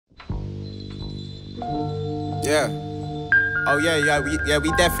Yeah. Oh yeah,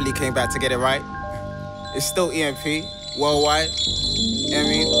 we definitely came back to get it right. It's still EMP, worldwide. You know what I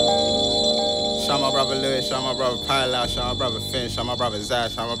mean? Shout my brother Lewis, shout my brother Pilot, shout my brother Finn, shout my brother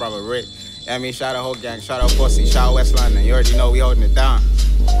Zach, shout my brother Rick. You know what I mean? Shout out whole gang, shout out Bossy, shout out West London. You already know we holding it down.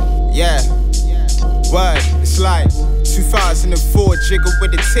 Yeah. Word, it's like 2004, jiggle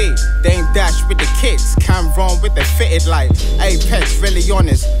with the T, Dame Dash with the kicks, Cameron with the fitted light, Apex really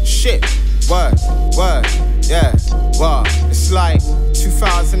honest, shit, word, yeah, word, it's like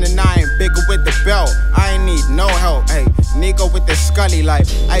 2009, bigger with the belt, I ain't need no help, hey, nigga with the scully like,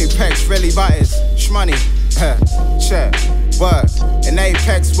 Apex really butters, shmoney, check, word, and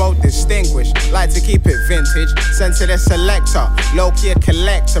Apex won't distinguish, like to keep it vintage, sent to the selector, low-key a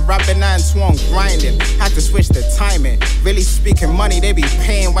collector, rapping Antoine grinding, had to switch the timing, really speaking money they be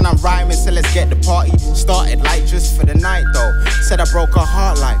paying when I'm rhyming, so let's get the party started, like just for the night though, said I broke her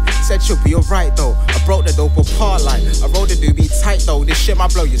heart like, said she'll be alright though, I broke the dope apart like, I rolled the doobie tight though, this shit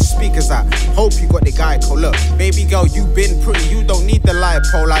might blow your speakers out, hope you got the guy cool, look, baby girl you been pretty, you don't need the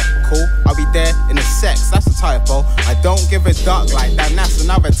lipo, like, cool, I'll be there in the sex, that's a typo, I don't give a dark like that, that's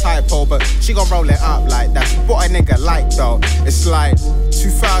another typo, but she gon' roll it up like that's what a nigga like though, it's like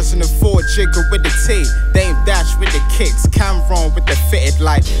 2004, jiggle with the T, Dame Dash with the kicks, Cameron with the fitted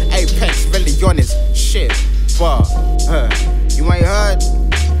light, Apex really honest, shit, but, you ain't heard?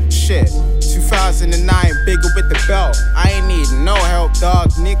 Shit, 2009, bigger with the belt, I ain't need no help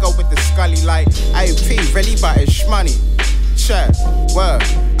dog, nigga with the scully light, AP really but it's shmoney, check, word,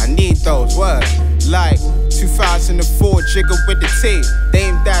 I need those, word, like 2004, jiggle with the T,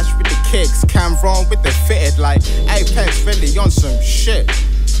 Dame Dash with the kicks, Cameron with the fitted like, Apex really on some shit,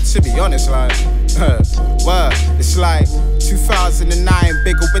 to be honest like, word, it's like 2009,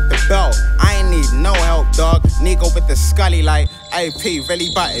 bigger with the belt, I ain't need no help dog, nigga with the scully like, AP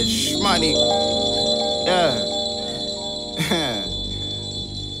really but it's shmoney, yeah,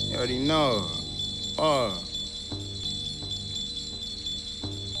 you already know,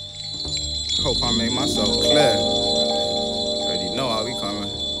 hope I made myself clear. You already know how we coming.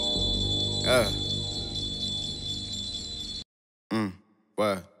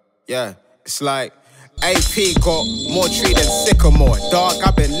 Well, yeah, it's like AP got more tree than sycamore. Dog,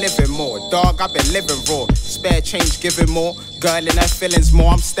 I've been living more. Dog, I've been living raw. Spare change giving more. Girl in her feelings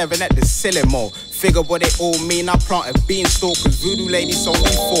more. I'm staring at the ceiling more. Figure what it all mean. I plant a beanstalk cause voodoo lady sold me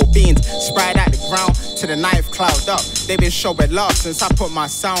 4 beans. Spread out the ground to the knife cloud up. They been showing love since I put my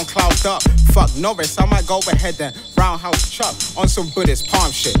SoundCloud up. Fuck Norris, I might go ahead and roundhouse chop on some Buddhist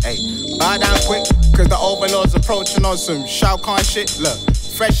palm shit. Ayy, bow down quick cause the overlord's approaching on some Shao Kahn shit. Look,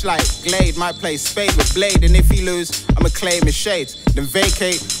 fresh like Glade, might play spade with blade, and if he lose, I'ma claim his shades. Then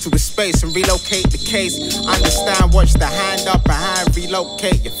vacate to a space and relocate the case. Understand, watch the hand up behind,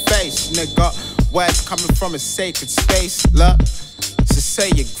 relocate your face, nigga. Words coming from a sacred space, look. So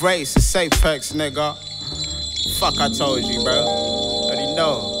say your grace, it's Apex, nigga. Fuck, I told you, bro. Already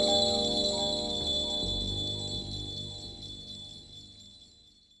know.